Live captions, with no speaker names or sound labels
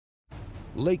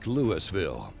Lake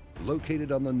Lewisville,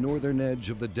 located on the northern edge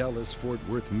of the Dallas-Fort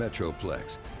Worth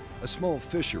Metroplex, a small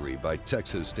fishery by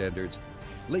Texas standards,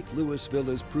 Lake Lewisville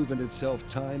has proven itself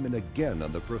time and again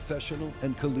on the professional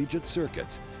and collegiate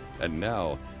circuits. And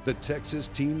now, the Texas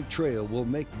Team Trail will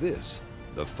make this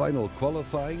the final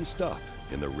qualifying stop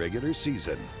in the regular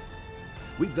season.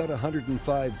 We've got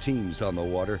 105 teams on the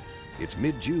water. It's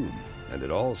mid-June, and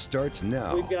it all starts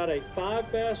now. We've got a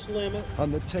 5 bass limit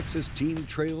on the Texas Team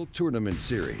Trail Tournament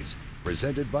Series,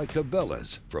 presented by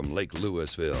Cabela's from Lake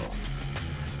Lewisville.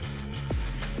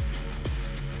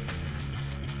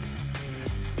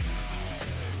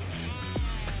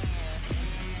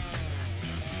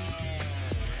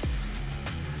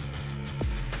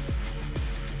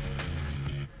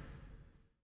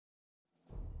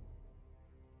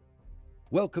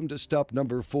 Welcome to stop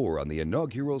number 4 on the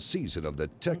inaugural season of the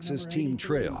Texas Team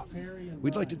Trail.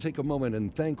 We'd like to take a moment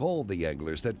and thank all the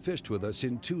anglers that fished with us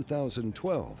in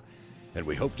 2012. And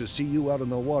we hope to see you out on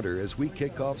the water as we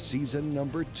kick off season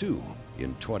number 2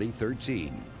 in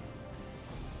 2013.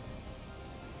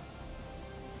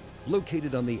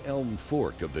 Located on the Elm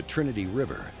Fork of the Trinity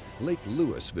River, Lake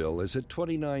Lewisville is a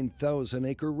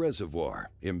 29,000-acre reservoir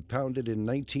impounded in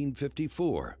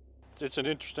 1954. It's an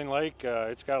interesting lake.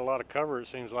 It's got a lot of cover. It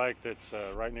seems like that's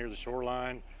right near the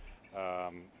shoreline.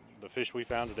 The fish we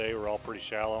found today were all pretty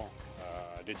shallow.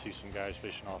 I did see some guys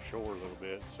fishing offshore a little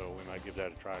bit, so we might give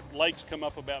that a try. Lake's come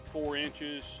up about 4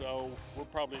 inches, so we're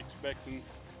probably expecting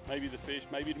maybe the fish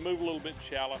maybe to move a little bit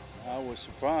shallow. I was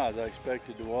surprised. I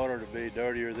expected the water to be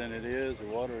dirtier than it is. The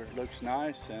water looks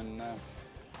nice, and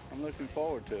I'm looking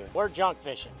forward to it. We're junk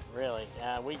fishing, really.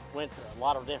 We went to a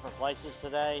lot of different places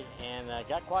today and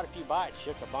got quite a few bites,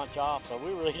 shook a bunch off, so we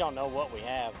really don't know what we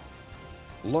have.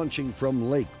 Launching from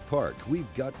Lake Park,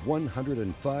 we've got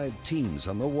 105 teams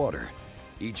on the water,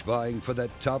 each vying for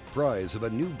that top prize of a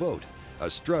new boat, a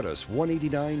Stratus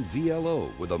 189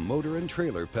 VLO with a motor and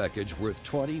trailer package worth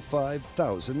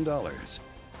 $25,000.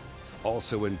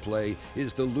 Also in play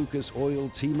is the Lucas Oil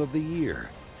Team of the Year.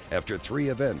 After 3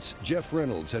 events, Jeff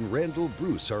Reynolds and Randall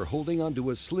Bruce are holding on to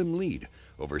a slim lead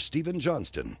over Stephen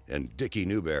Johnston and Dickie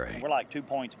Newberry. We're like 2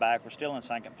 points back. We're still in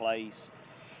second place.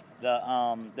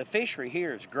 The fishery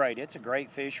here is great. It's a great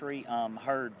fishery.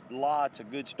 Heard lots of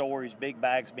good stories, big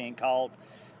bags being caught.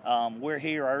 We're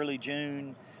here early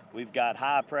June. We've got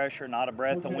high pressure, not a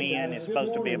breath of wind. It's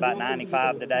supposed to be about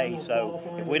 95 today, so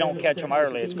if we don't catch them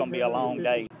early, it's going to be a long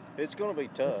day. It's going to be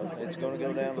tough. It's going to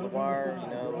go down to the wire. You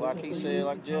know, like he said,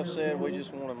 like Jeff said, we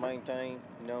just want to maintain,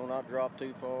 you know, not drop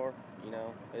too far. You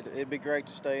know, it'd be great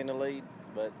to stay in the lead,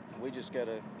 but we just got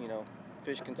to, you know,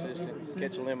 fish consistent,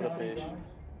 catch a limit of fish.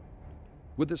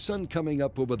 With the sun coming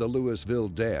up over the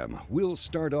Lewisville Dam, we'll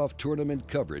start off tournament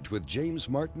coverage with James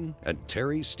Martin and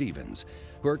Terry Stevens,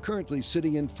 who are currently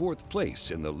sitting in 4th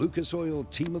place in the Lucas Oil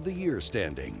Team of the Year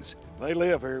standings. They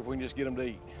live here if we can just get them to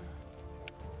eat.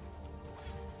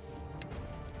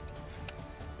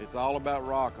 It's all about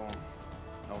rock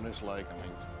on this lake. I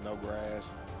mean, no grass,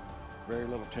 very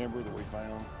little timber that we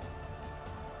found.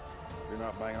 If you're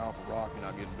not banging off a rock, you're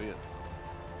not getting bit.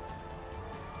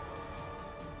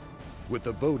 With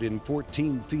the boat in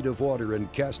 14 feet of water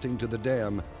and casting to the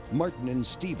dam, Martin and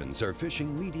Stevens are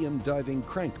fishing medium diving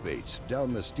crankbaits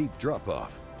down the steep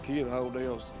drop-off. The key of the whole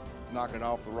deal is knocking it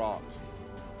off the rocks.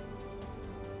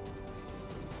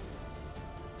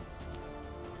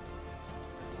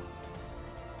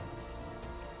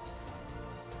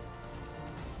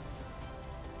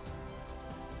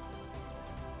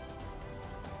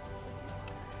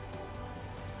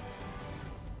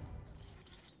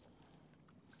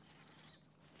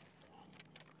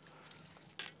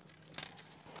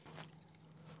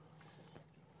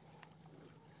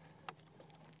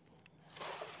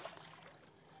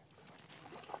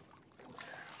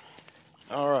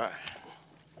 All right.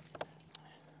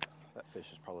 That fish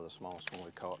is probably the smallest one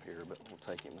we caught here, but we'll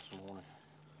take him this morning.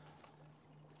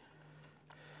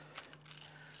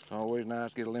 It's always nice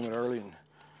to get a limit early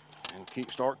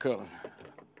and start culling.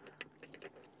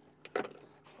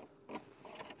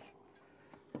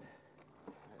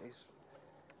 He's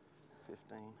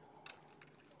 15,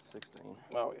 16.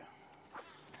 Oh, yeah.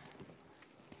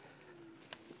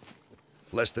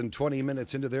 Less than 20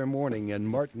 minutes into their morning, and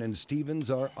Martin and Stevens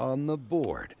are on the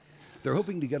board. They're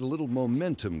hoping to get a little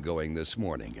momentum going this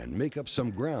morning and make up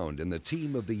some ground in the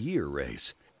Team of the Year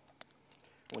race.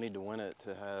 We need to win it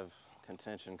to have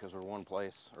contention because we're 1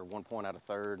 point out of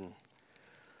 3rd, and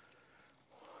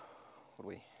what are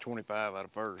we? 25 out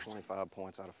of 1st. 25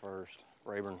 points out of 1st.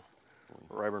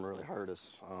 Rayburn really hurt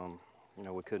us. You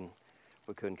know, we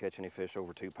couldn't catch any fish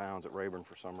over 2 pounds at Rayburn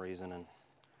for some reason, and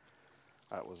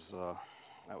that was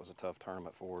that was a tough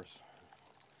tournament for us.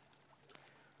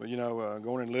 But you know,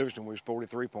 going in Livingston, we was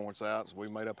 43 points out, so we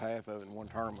made up half of it in one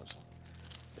tournament.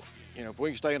 You know, if we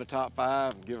can stay in the top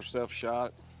 5 and give ourselves a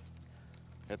shot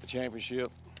at the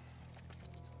championship,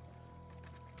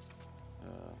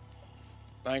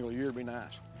 Angler of the Year would be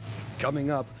nice.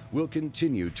 Coming up, we'll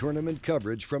continue tournament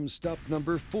coverage from stop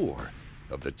number 4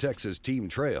 of the Texas Team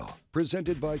Trail,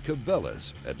 presented by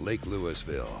Cabela's at Lake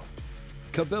Lewisville.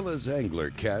 Cabela's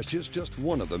Angler Cash is just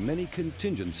one of the many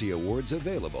contingency awards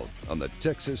available on the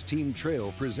Texas Team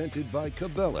Trail presented by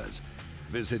Cabela's.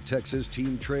 Visit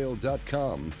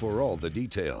TexasTeamTrail.com for all the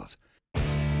details.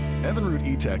 Evinrude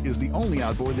E-Tech is the only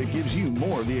outboard that gives you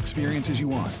more of the experiences you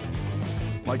want.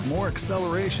 Like more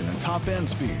acceleration and top-end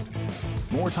speed.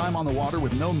 More time on the water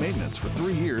with no maintenance for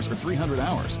 3 years or 300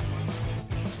 hours.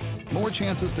 More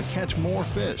chances to catch more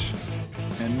fish.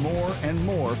 And more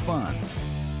fun.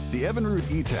 The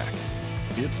Evinrude E-Tech.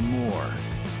 It's more.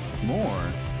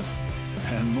 More.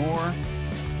 And more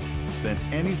than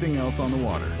anything else on the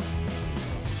water.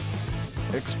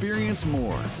 Experience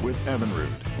more with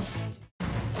Evinrude.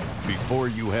 Before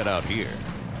you head out here,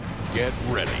 get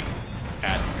ready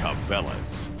at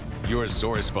Cabela's, your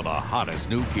source for the hottest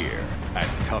new gear at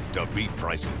tough-to-beat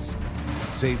prices.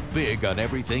 Save big on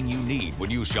everything you need when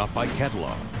you shop by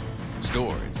catalog,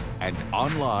 stores, and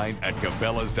online at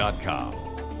Cabela's.com.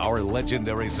 Our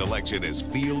legendary selection is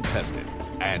field-tested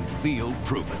and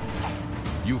field-proven.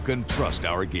 You can trust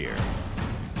our gear.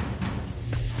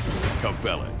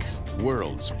 Cabela's,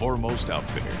 world's foremost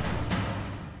outfitter.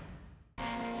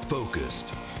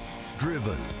 Focused,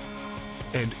 driven,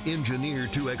 and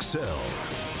engineered to excel.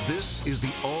 This is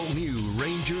the all-new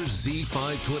Ranger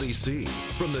Z520C.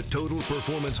 From the total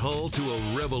performance hull to a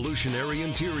revolutionary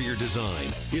interior design,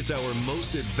 it's our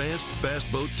most advanced bass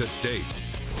boat to date.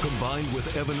 Combined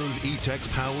with Evinrude E-Tech's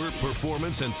power,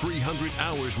 performance, and 300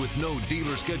 hours with no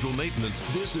dealer schedule maintenance,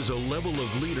 this is a level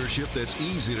of leadership that's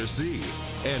easy to see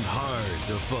and hard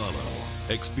to follow.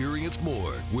 Experience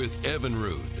more with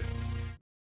Evinrude.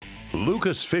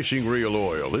 Lucas Fishing Reel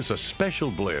Oil is a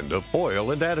special blend of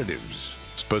oil and additives,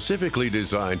 specifically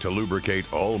designed to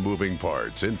lubricate all moving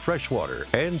parts in freshwater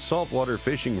and saltwater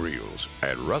fishing reels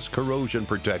and rust corrosion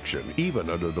protection even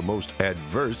under the most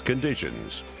adverse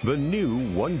conditions. The new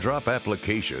one-drop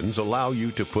applications allow you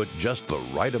to put just the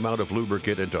right amount of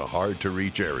lubricant into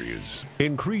hard-to-reach areas.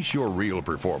 Increase your reel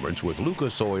performance with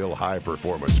Lucas Oil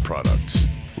high-performance products.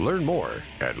 Learn more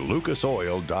at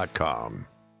lucasoil.com.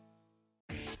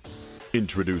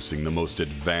 Introducing the most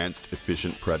advanced,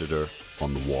 efficient predator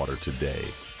on the water today,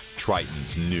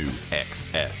 Triton's new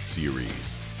XS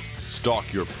series.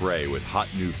 Stalk your prey with hot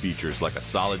new features like a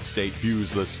solid-state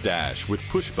fuseless stash with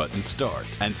push-button start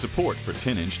and support for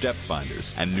 10-inch depth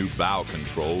finders and new bow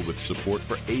control with support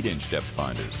for 8-inch depth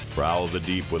finders. Prowl the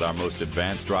deep with our most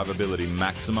advanced drivability,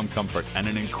 maximum comfort, and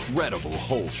an incredible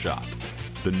hole shot.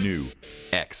 The new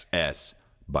XS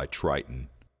by Triton.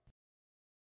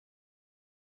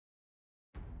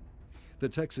 The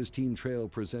Texas Team Trail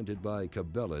presented by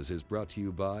Cabela's is brought to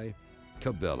you by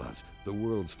Cabela's, the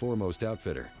world's foremost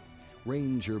outfitter.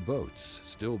 Range your boats,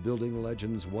 still building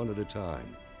legends one at a time.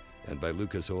 And by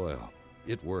Lucas Oil.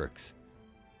 It works.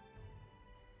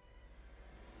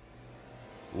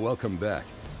 Welcome back.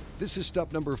 This is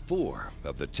stop number 4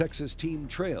 of the Texas Team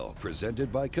Trail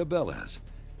presented by Cabela's.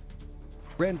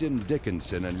 Brandon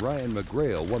Dickinson and Ryan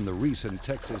McGrail won the recent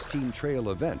Texas Team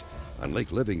Trail event on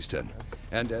Lake Livingston.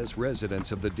 And as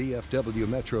residents of the DFW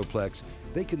Metroplex,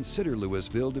 they consider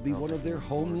Lewisville to be one of their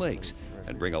home lakes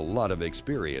and bring a lot of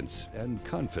experience and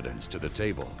confidence to the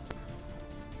table.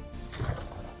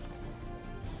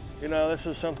 You know, this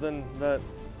is something that,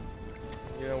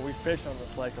 you know, we fish on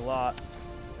this lake a lot,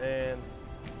 and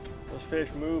those fish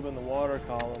move in the water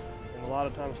column, and a lot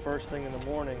of times first thing in the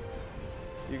morning,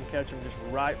 you can catch them just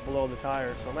right below the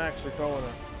tire. So I'm actually throwing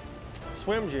a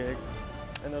swim jig,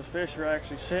 and those fish are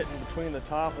actually sitting between the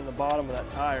top and the bottom of that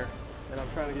tire, and I'm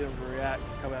trying to get them to react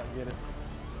and come out and get it.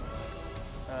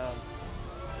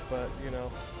 But you know,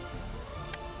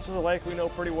 this is a lake we know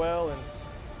pretty well,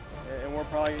 and we're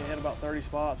probably gonna hit about 30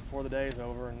 spots before the day's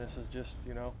over, and this is just,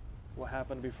 you know, what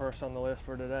happened to be first on the list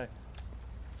for today.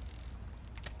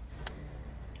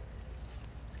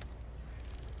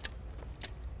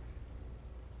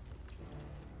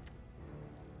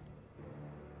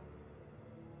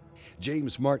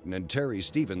 James Martin and Terry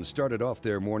Stevens started off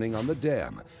their morning on the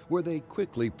dam, where they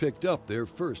quickly picked up their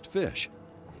first fish.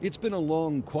 It's been a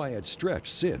long, quiet stretch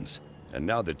since, and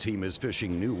now the team is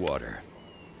fishing new water.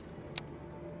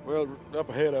 Well, up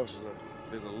ahead of us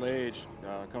is a ledge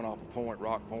coming off a point,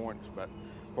 rock point. It's about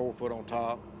 4 foot on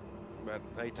top, about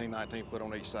 18, 19 foot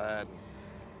on each side.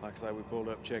 Like I say, we pulled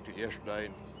up and checked it yesterday,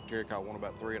 and Terry caught one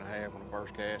about 3.5 on the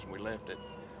first cast, and we left it.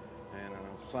 And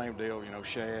same deal, you know,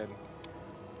 shad,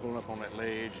 pulling up on that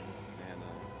ledge, and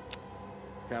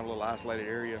kind of a little isolated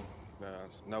area,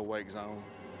 no wake zone.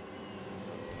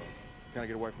 So kind of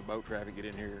get away from the boat traffic, get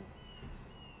in here,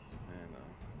 and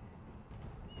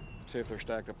see if they're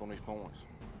stacked up on these points.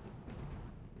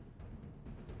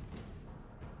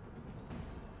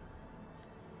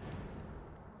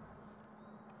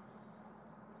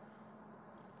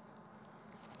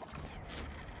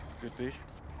 Good fish.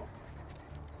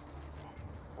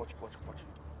 Watch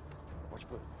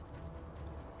foot.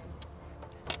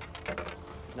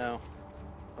 No,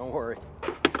 don't worry.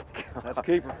 That's a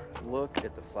keeper. Look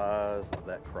at the size of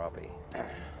that crappie.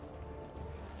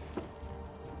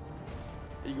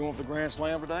 You going for the Grand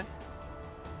Slam today?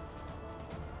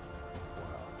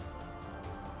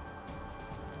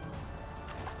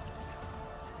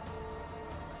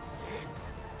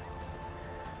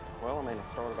 Well, I mean,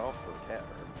 I started off with a cat.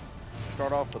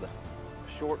 Start off with a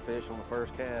short fish on the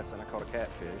first cast, and I caught a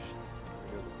catfish.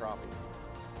 It was a crappie.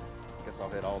 Guess I'll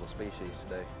hit all the species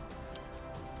today.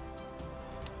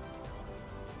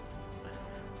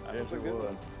 Yes, it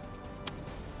would.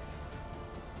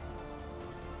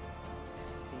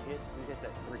 He hit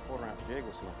that 3/4 ounce jig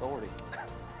with some authority.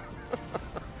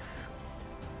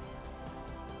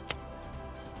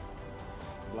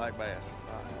 Black bass.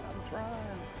 I'm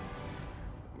trying.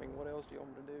 I mean, what else do you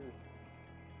want me to do?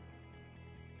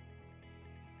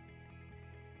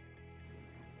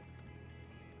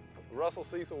 Russell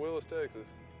Cecil, Willis,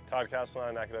 Texas. Todd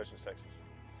Castleline, Nacogdoches, Texas.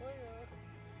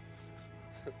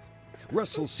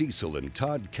 Russell Cecil and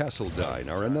Todd Castledine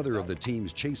are another of the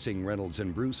teams chasing Reynolds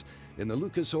and Bruce in the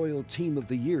Lucas Oil Team of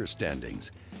the Year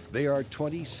standings. They are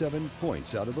 27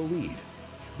 points out of the lead.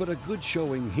 But a good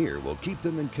showing here will keep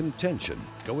them in contention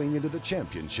going into the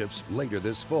championships later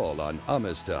this fall on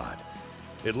Amistad.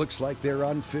 It looks like they're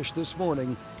on fish this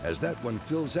morning as that one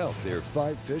fills out their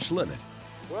 5-fish limit.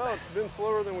 Well, it's been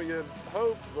slower than we had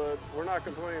hoped, but we're not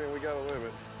complaining. We got a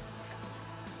limit.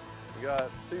 We got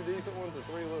 2 decent ones and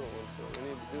 3 little ones, so we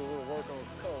need to do a little work on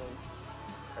culling.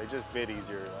 They just bit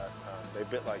easier last time. They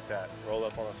bit like that. Roll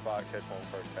up on a spot, catch one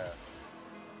first cast.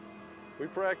 We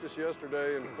practiced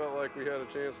yesterday and felt like we had a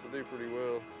chance to do pretty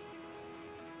well.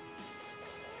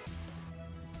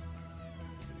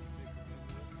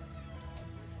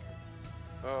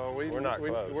 We're not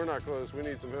close. We're not close. We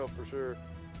need some help for sure.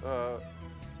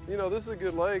 You know, this is a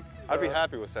good lake. I'd be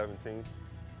happy with 17.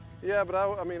 Yeah, but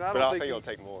I mean, I don't think it'll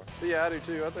take more. Yeah, I do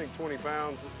too. I think 20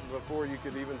 pounds before you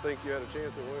could even think you had a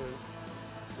chance at winning,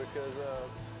 because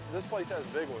this place has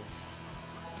big ones.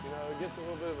 You know, it gets a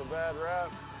little bit of a bad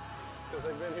rap because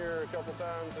they've been here a couple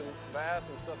times and bass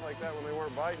and stuff like that when they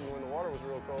weren't biting when the water was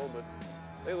real cold, but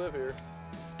they live here.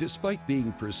 Despite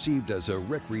being perceived as a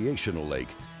recreational lake,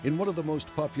 in one of the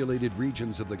most populated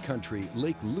regions of the country,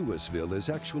 Lake Lewisville is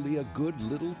actually a good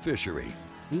little fishery.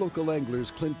 Local anglers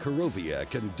Clint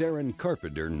Koroviak and Darren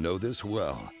Carpenter know this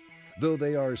well, though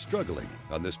they are struggling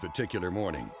on this particular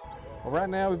morning. Well, right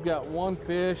now we've got 1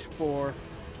 fish for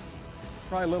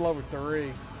probably a little over 3.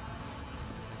 We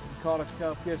caught a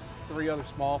couple, 3 other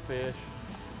small fish,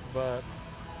 but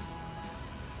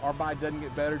our bite doesn't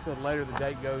get better till the later the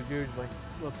date goes usually.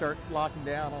 We'll start locking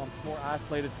down on more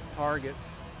isolated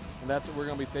targets, and that's what we're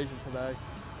going to be fishing today.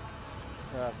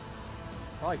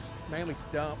 Probably mainly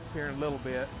stumps here in a little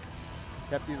bit.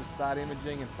 Have to use the side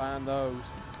imaging and find those.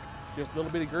 Just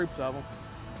little bitty groups of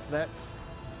them.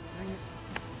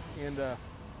 And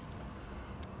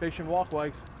fishing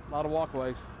walkways, a lot of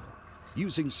walkways.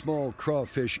 Using small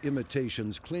crawfish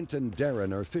imitations, Clint and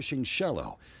Darren are fishing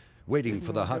shallow, waiting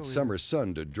for the hot summer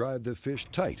sun to drive the fish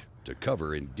tight to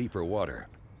cover in deeper water.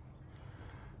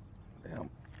 Damn.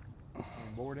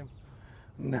 Board him?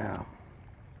 No.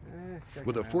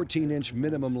 With a 14-inch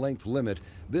minimum length limit,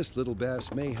 this little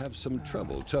bass may have some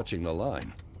trouble touching the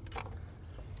line.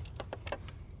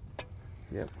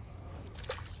 Yep.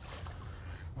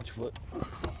 Watch your foot.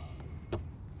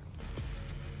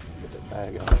 Get that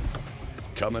bag on.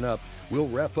 Coming up, we'll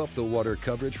wrap up the water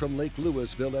coverage from Lake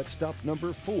Lewisville at stop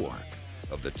number 4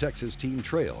 of the Texas Team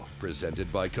Trail,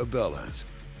 presented by Cabela's.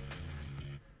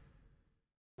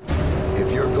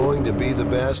 If you're going to be the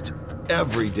best,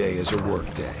 every day is a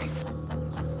work day.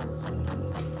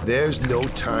 There's no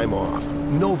time off,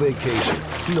 no vacation,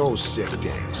 no sick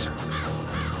days.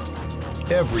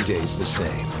 Every day's the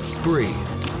same. Breathe,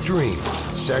 dream,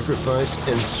 sacrifice,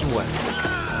 and sweat.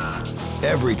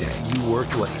 Every day you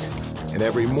work late, and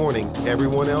every morning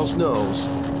everyone else knows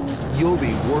you'll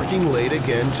be working late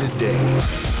again today.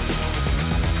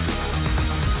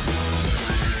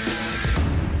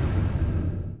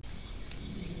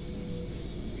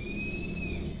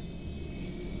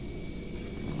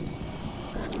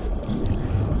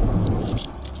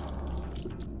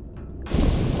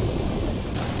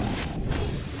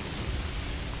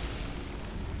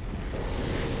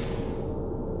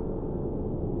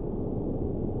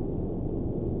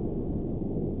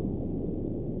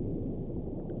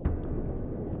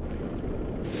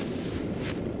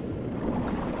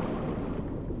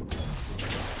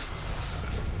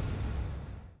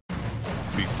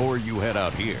 Before you head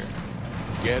out here,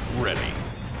 get ready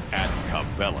at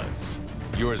Cabela's,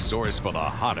 your source for the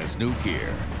hottest new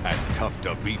gear at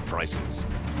tough-to-beat prices.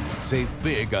 Save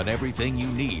big on everything you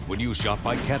need when you shop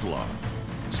by catalog,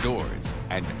 stores,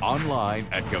 and online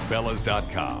at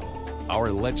Cabela's.com.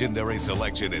 Our legendary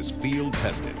selection is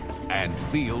field-tested and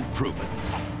field-proven.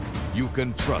 You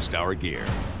can trust our gear.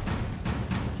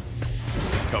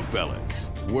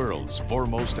 Cabela's, world's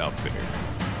foremost outfitter.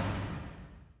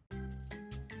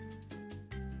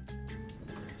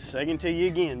 Second to you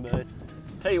again, bud.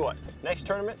 Tell you what, next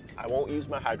tournament, I won't use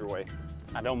my hydro wave.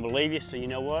 I don't believe you, so you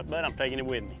know what, bud? I'm taking it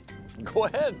with me. Go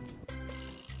ahead.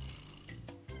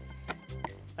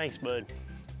 Thanks, bud.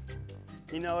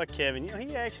 You know what, Kevin,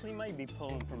 he actually may be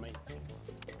pulling for me.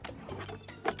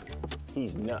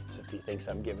 He's nuts if he thinks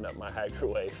I'm giving up my hydro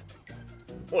wave.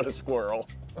 What a squirrel.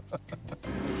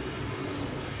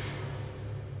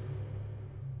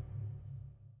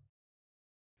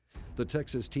 The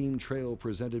Texas Team Trail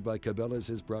presented by Cabela's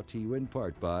is brought to you in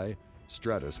part by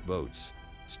Stratus Boats.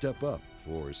 Step up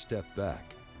or step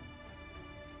back.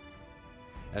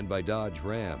 And by Dodge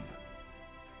Ram.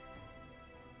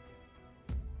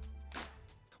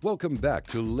 Welcome back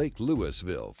to Lake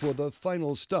Lewisville for the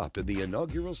final stop in the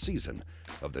inaugural season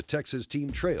of the Texas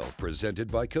Team Trail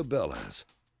presented by Cabela's.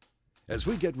 As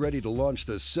we get ready to launch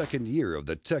the second year of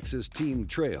the Texas Team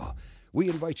Trail, we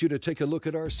invite you to take a look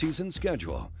at our season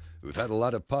schedule. We've had a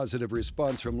lot of positive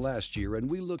response from last year, and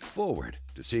we look forward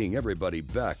to seeing everybody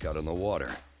back out on the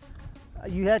water.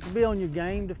 You have to be on your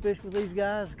game to fish with these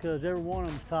guys because every one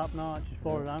of them's top notch as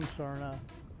far as I'm concerned.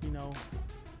 You know,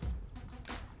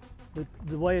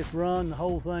 the way it's run, the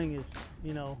whole thing is,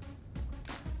 you know,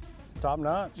 it's top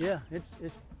notch. Yeah,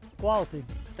 it's quality.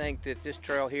 I think that this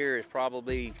trail here is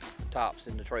probably tops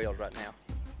in the trails right now.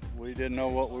 We didn't know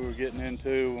what we were getting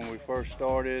into when we first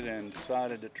started and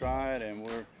decided to try it, and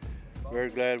we're very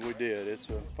glad we did. It's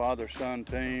a father-son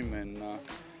team, and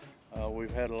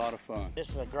we've had a lot of fun. This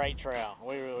is a great trail.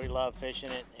 We really love fishing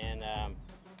it, and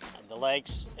the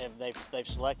lakes they've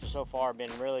selected so far have been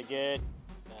really good.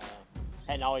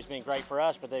 Hadn't always been great for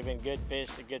us, but they've been good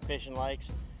fishing lakes,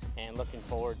 and looking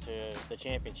forward to the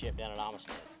championship down at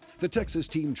Amistad. The Texas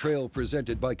Team Trail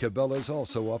presented by Cabela's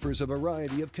also offers a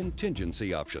variety of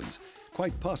contingency options,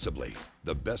 quite possibly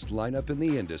the best lineup in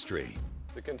the industry.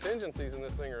 The contingencies in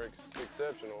this thing are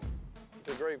exceptional. It's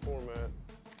a great format.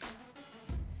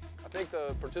 I think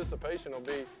the participation will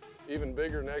be even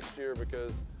bigger next year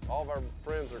because all of our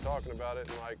friends are talking about it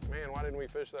and like, man, why didn't we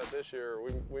fish that this year?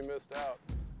 We missed out.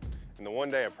 And the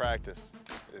one day of practice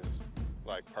is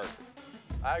like perfect.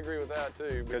 I agree with that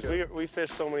too. Because we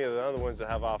fish so many of the other ones that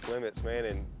have off limits, man,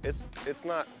 and it's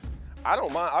not, I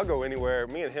don't mind, I'll go anywhere,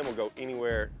 me and him will go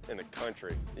anywhere in the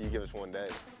country. You give us one day.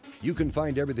 You can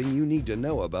find everything you need to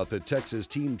know about the Texas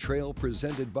Team Trail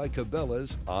presented by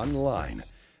Cabela's online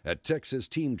at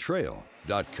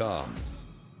texasteamtrail.com.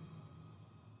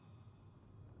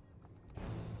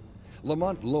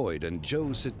 Lamont Lloyd and Joe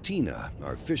Satina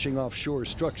are fishing offshore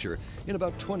structure in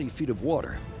about 20 feet of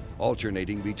water,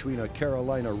 alternating between a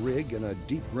Carolina rig and a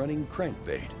deep-running crankbait.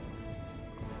 There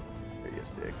he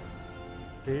is, Dick.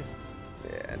 Dude?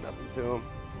 Yeah, nothing to him.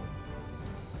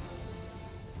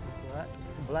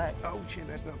 Black. Oh, shit,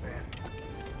 that's not bad.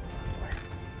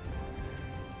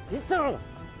 It's done.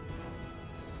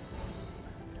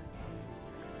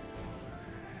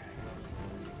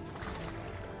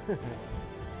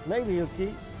 Maybe he'll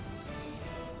keep.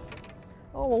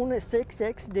 Oh, on that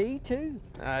 6XD too.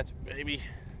 That's a baby.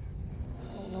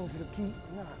 I don't know if it'll keep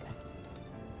or not.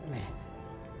 Man,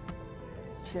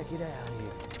 check it out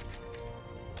here.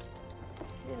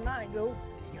 It might go.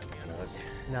 You got me unhooked.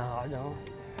 No, I don't.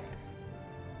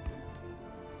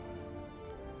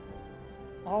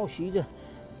 Oh, she's a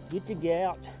get the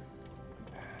gout.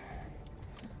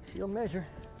 She'll measure.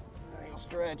 He'll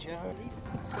stretch out.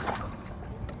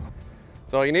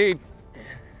 That's all you need.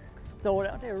 Throw it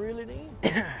out there, reel it in.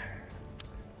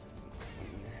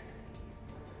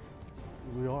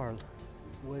 We are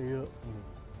way up on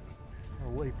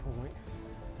our waypoint.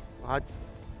 Well,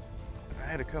 I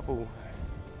had a couple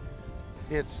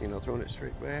hits, you know, throwing it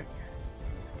straight back.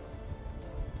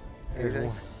 There's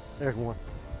one. There's one.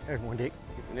 There's one, Dick.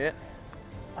 Keeping it?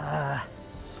 Anything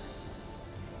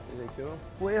to him?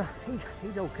 Well, he's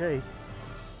okay.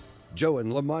 Joe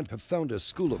and Lamont have found a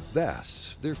school of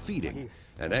bass they're feeding,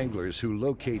 and anglers who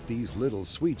locate these little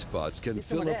sweet spots can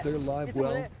fill up their live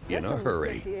well in a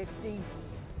hurry.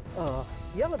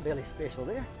 Yellow belly special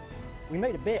there. We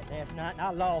made a bet last night and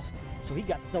I lost, so he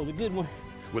got to throw the good one.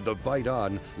 With the bite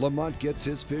on, Lamont gets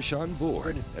his fish on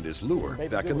board and his lure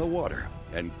back in the water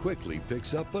and quickly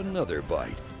picks up another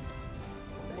bite.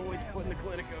 putting the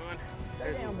clinic on.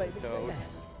 Stay down, baby, stay down.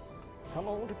 Come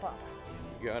on to Papa.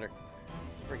 You got her.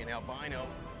 Freaking albino.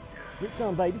 Get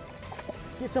some, baby.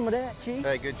 Get some of that, Chief.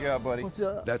 Hey, good job, buddy. What's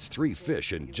up? That's 3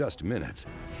 fish in just minutes.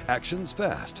 Action's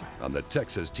fast on the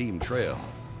Texas Team Trail.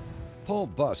 Paul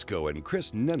Bosco and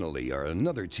Chris Nenely are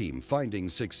another team finding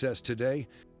success today.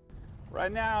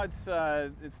 Right now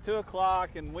it's 2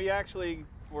 o'clock, and we actually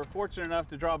were fortunate enough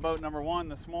to draw boat number 1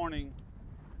 this morning.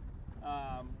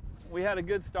 We had a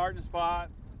good starting spot.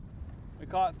 We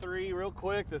caught 3 real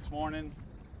quick this morning.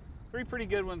 3 pretty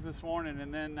good ones this morning,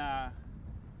 and then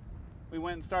we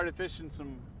went and started fishing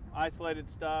some isolated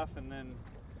stuff, and then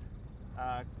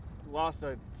lost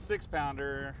a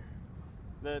 6-pounder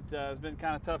that has been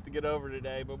kind of tough to get over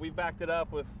today, but we backed it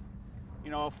up with,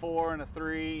 you know, a 4 and a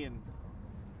 3, and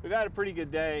we've had a pretty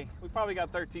good day. We probably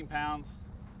got 13 pounds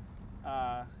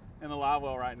in the live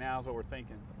well right now is what we're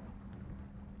thinking.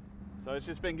 So it's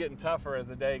just been getting tougher as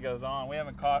the day goes on. We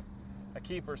haven't caught a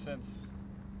keeper since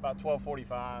about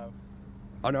 12:45.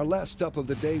 On our last stop of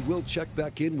the day, we'll check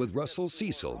back in with Russell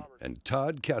Cecil and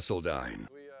Todd Castledine.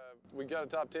 We got a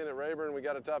top 10 at Rayburn. We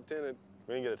got a top 10 at...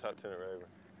 We didn't get a top 10 at Rayburn.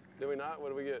 Did we not? What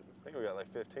did we get? I think we got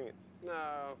like 15th.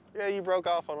 No. Yeah, you broke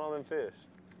off on all them fish.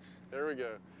 There we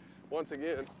go. Once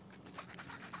again.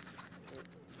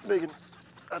 Big one.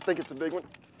 I think it's a big one.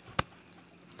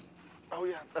 Oh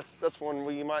yeah, that's one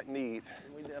we might need.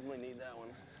 We definitely need that one.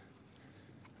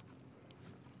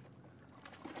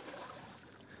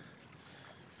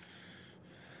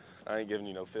 I ain't giving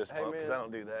you no fist bump because I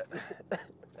don't do that.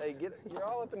 Hey, you're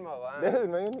all up in my line. Dude,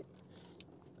 man.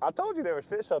 I told you there were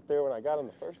fish up there when I got them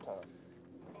the first time.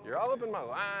 You're all up in my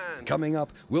line. Coming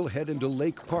up, we'll head into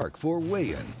Lake Park for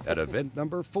weigh-in at event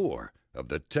number 4 of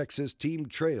the Texas Team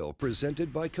Trail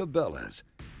presented by Cabela's.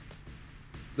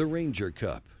 The Ranger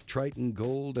Cup, Triton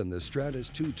Gold, and the Stratus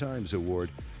 2 Times Award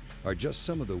are just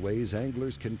some of the ways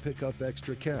anglers can pick up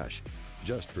extra cash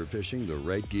just for fishing the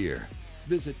right gear.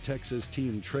 Visit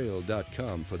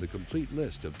TexasTeamTrail.com for the complete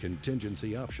list of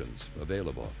contingency options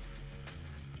available.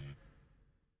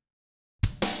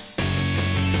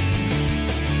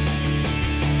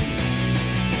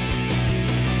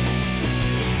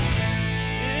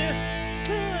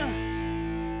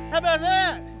 How about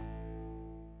that?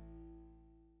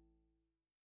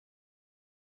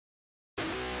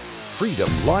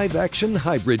 Freedom live-action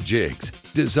hybrid jigs,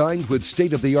 designed with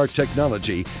state-of-the-art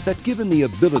technology that given the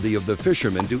ability of the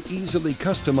fisherman to easily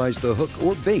customize the hook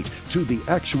or bait to the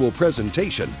actual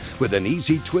presentation with an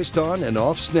easy twist on and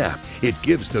off snap. It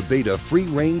gives the bait a free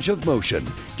range of motion.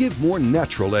 Give more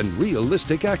natural and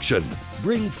realistic action.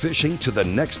 Bring fishing to the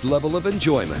next level of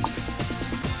enjoyment.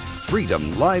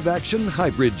 Freedom live-action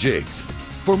hybrid jigs.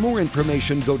 For more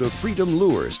information, go to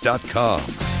freedomlures.com.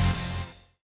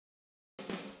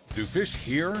 Do fish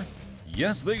hear?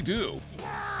 Yes, they do.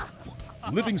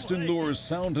 Livingston Lures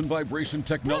sound and vibration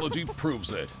technology proves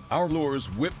it. Our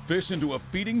lures whip fish into a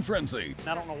feeding frenzy.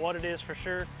 I don't know what it is for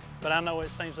sure, but I know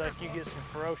it seems like you get some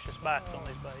ferocious bites on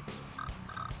these baits.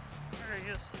 There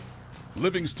he is.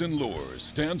 Livingston Lures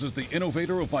stands as the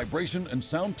innovator of vibration and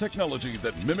sound technology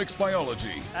that mimics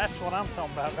biology. That's what I'm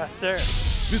talking about right there.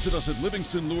 Visit us at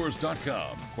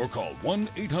livingstonlures.com or call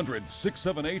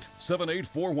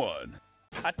 1-800-678-7841.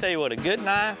 I tell you what, a good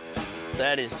knife,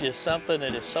 that is just something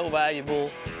that is so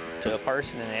valuable to a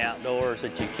person in the outdoors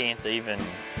that you can't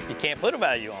put a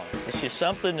value on it. It's just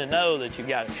something to know that you've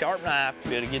got a sharp knife to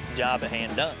be able to get the job at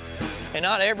hand done. And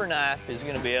not every knife is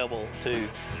going to be able to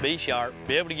be sharp,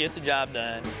 be able to get the job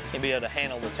done, and be able to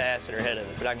handle the tasks that are ahead of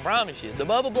it. But I can promise you, the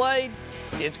Bubba Blade,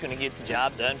 it's going to get the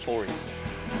job done for you.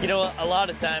 You know, a lot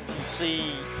of times you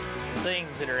see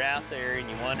things that are out there and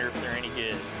you wonder if they're any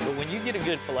good. But when you get a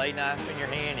good fillet knife in your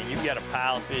hand and you've got a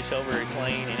pile of fish over it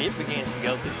clean and it begins to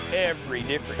go through every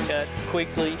different cut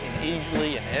quickly and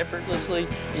easily and effortlessly,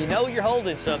 you know you're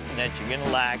holding something that you're gonna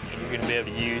like and you're gonna be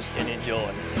able to use and enjoy.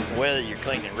 Whether you're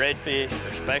cleaning redfish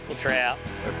or speckled trout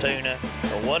or tuna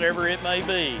or whatever it may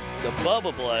be, the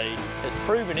Bubba Blade has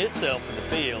proven itself in the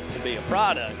field to be a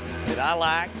product that I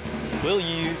like, will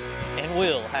use, and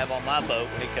will have on my boat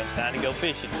when it comes time to go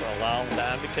fishing for a long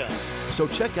time to come. So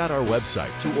check out our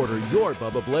website to order your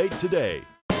Bubba Blade today.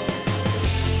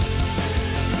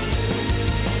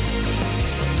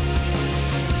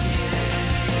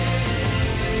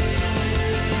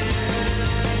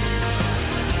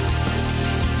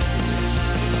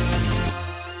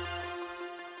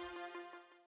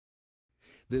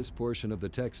 This portion of the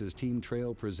Texas Team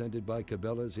Trail presented by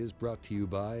Cabela's is brought to you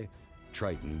by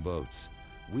Triton Boats.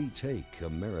 We take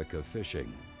America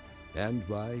fishing. And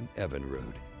by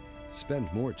Evinrude.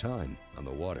 Spend more time on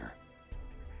the water.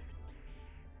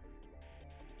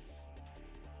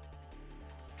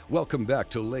 Welcome back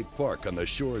to Lake Park on the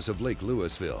shores of Lake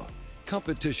Lewisville.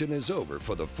 Competition is over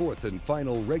for the fourth and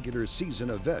final regular season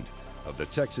event of the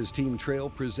Texas Team Trail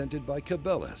presented by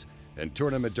Cabela's, and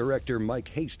Tournament Director Mike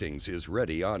Hastings is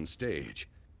ready on stage.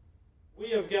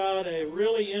 We have got a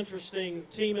really interesting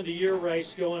Team of the Year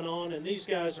race going on, and these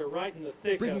guys are right in the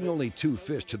thick of it. Bringing only 2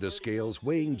 fish to the scales,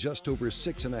 weighing just over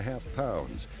 6.5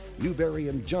 pounds, Newberry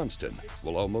and Johnston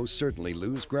will almost certainly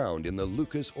lose ground in the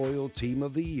Lucas Oil Team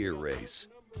of the Year race.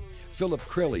 Philip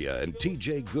Crelia and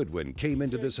TJ Goodwin came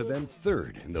into this event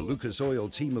third in the Lucas Oil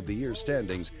Team of the Year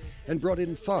standings and brought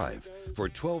in 5 for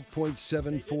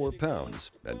 12.74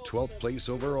 pounds and 12th place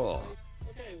overall.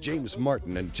 James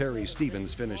Martin and Terry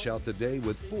Stevens finish out the day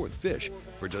with 4th fish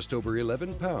for just over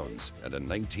 11 pounds and a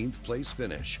 19th place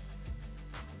finish.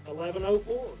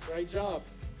 11:04, great job.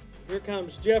 Here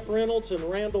comes Jeff Reynolds and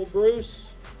Randall Bruce.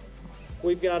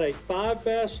 We've got a 5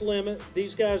 bass limit.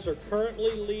 These guys are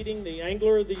currently leading the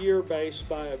Angler of the Year base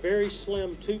by a very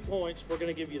slim 2 points. We're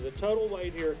going to give you the total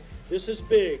weight here. This is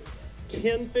big,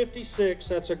 1056.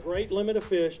 That's a great limit of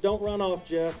fish. Don't run off,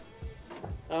 Jeff.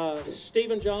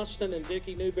 Stephen Johnston and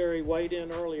Dickie Newberry weighed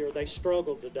in earlier. They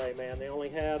struggled today, man. They only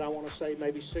had, I want to say,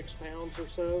 maybe 6 pounds or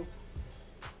so.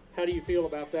 How do you feel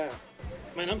about that?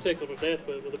 Man, I'm tickled to death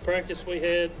with the practice we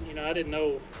had. You know, I didn't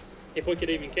know if we could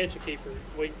even catch a keeper.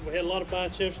 We had a lot of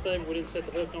bites yesterday, but we didn't set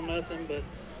the hook on nothing. But,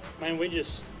 man, we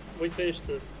fished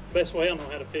the best way I know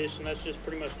how to fish, and that's just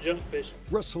pretty much junk fishing.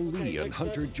 Russell Lee and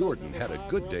Hunter Jordan had a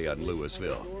good day on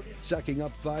Lewisville, sacking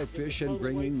up 5 fish and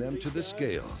bringing them to the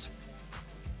scales.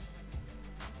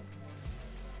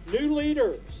 New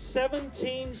leader,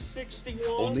 1761.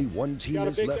 Only one team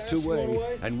is left to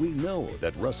weigh, and we know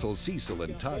that Russell Cecil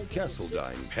and Todd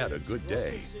Castledine had a good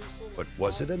day. But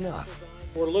was it enough?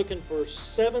 We're looking for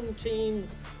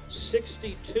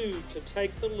 1762 to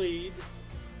take the lead.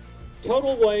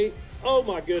 Total weight, oh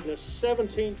my goodness,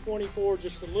 1724,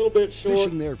 just a little bit short.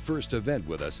 Fishing their first event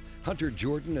with us, Hunter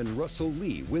Jordan and Russell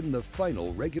Lee win the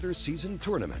final regular season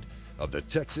tournament of the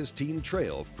Texas Team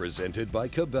Trail presented by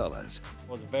Cabela's.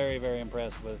 I was very, very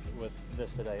impressed with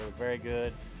this today. It was very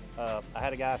good. I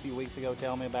had a guy a few weeks ago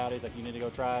tell me about it. He's like, you need to go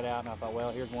try it out. And I thought,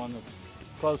 well, here's one that's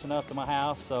close enough to my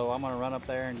house, so I'm going to run up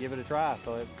there and give it a try.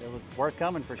 So it was worth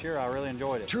coming for sure. I really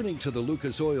enjoyed it. Turning to the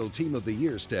Lucas Oil Team of the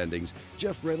Year standings,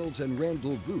 Jeff Reynolds and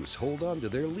Randall Bruce hold on to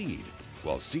their lead,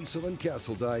 while Cecil and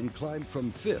Castledine climb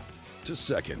from 5th to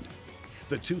 2nd.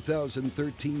 The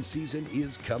 2013 season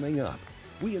is coming up.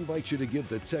 We invite you to give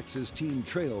the Texas Team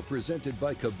Trail presented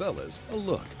by Cabela's a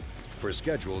look. For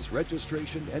schedules,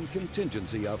 registration, and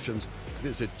contingency options,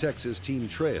 visit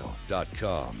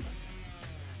TexasTeamTrail.com.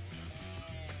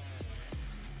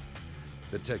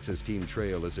 The Texas Team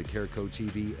Trail is a Careco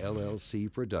TV LLC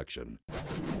production.